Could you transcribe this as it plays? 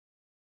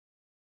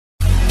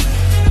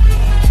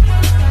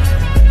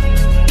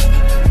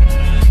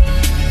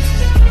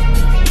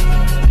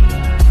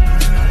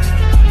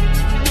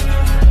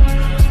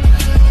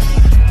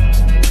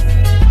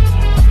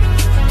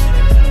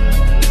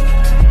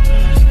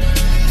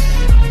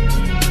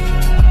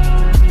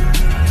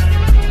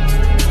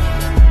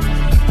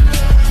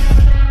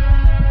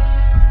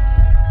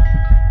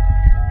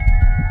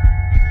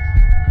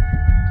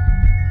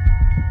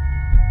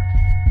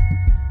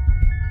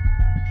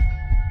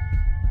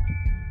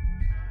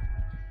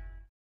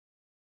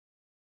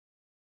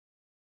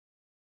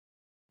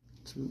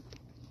2.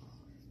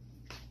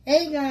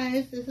 Hey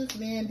guys, this is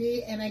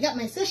Mandy, and I got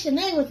my sister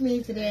Shanae with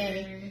me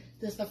today.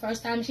 This is the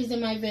first time she's in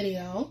my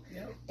video.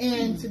 Yep.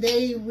 And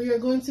today we are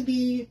going to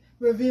be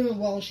reviewing,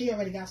 well, she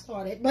already got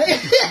started, but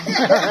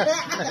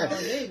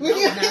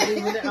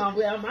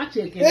my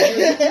chicken.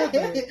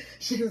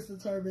 She was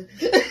determined.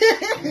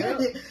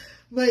 Yep.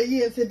 But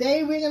yeah,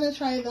 today we're going to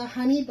try the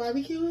honey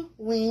barbecue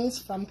wings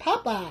from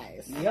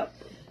Popeyes. Yep.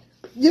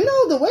 You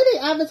know, the way they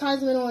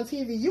advertise it on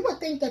TV, you would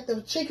think that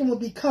the chicken would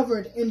be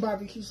covered in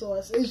barbecue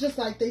sauce. It's just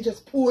like they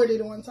just poured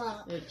it on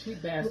top. They're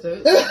cheap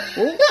bastards.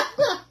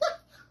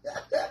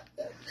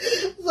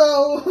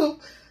 So,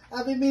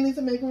 I've been meaning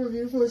to make a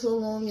review for so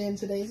long, and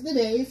today's the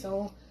day,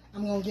 so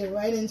I'm going to get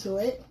right into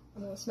it.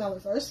 I'm going to smell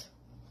it first.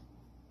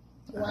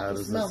 How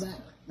does it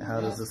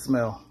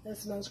smell? It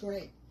smells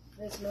great.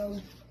 It smells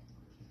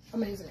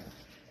amazing.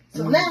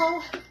 So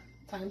now,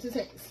 time to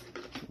taste.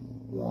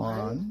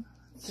 1,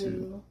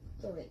 2,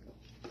 3.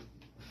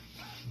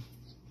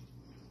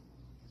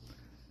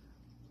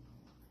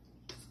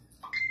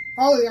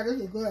 Oh yeah, this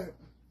is good.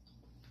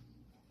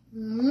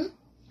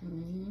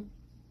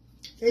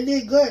 They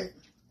did good.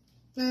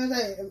 And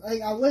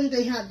like I wish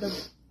they had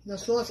the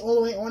sauce all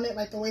the way on it,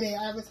 like the way they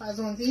advertise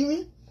on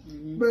TV.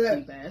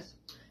 But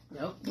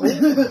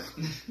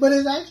but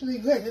it's actually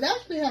good. It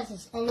actually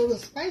has a little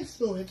spice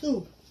to it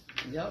too.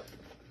 Yep.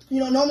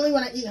 You know, normally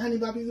when I eat honey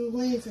barbecue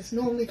wings, it's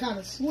normally kind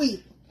of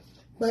sweet.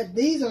 But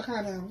these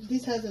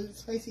has a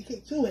spicy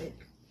kick to it.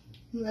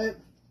 But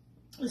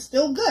it's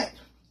still good.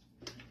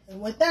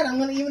 And with that, I'm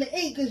going to give it an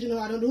 8 because, you know,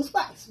 I don't do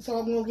spice. So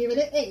I'm going to give it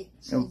an 8.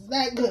 So it's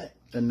that good.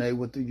 And Nate,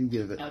 what do you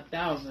give it?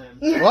 1,000.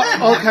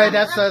 Well, okay,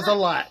 that says a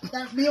lot.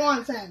 That's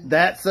beyond 10.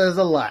 That says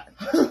a lot.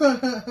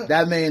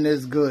 That means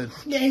it's good.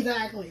 Yeah,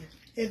 exactly.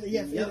 It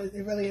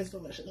really is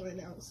delicious right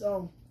now.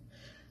 So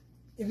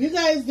if you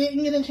guys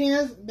didn't get a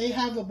chance, they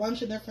have a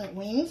bunch of different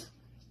wings.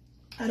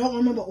 I don't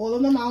remember all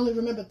of them. I only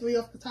remember 3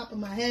 off the top of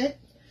my head,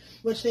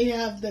 which they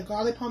have the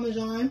garlic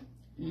parmesan,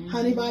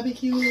 honey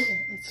barbecue,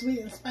 and sweet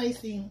and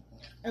spicy,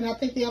 and I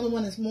think the other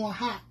one is more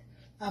hot,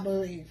 I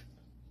believe.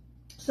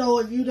 So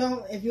if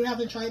you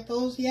haven't tried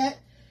those yet,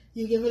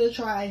 you give it a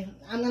try.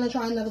 I'm gonna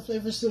try another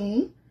flavor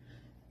soon,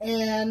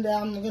 and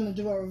I'm gonna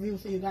do a review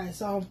for you guys.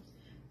 So,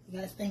 you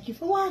guys, thank you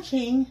for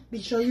watching.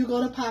 Be sure you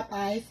go to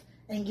Popeyes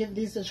and give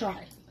these a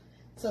try.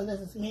 So this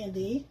is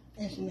Mandy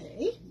and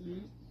Shanae.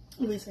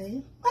 We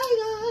say bye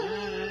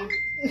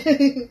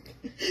guys.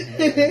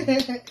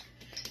 Bye.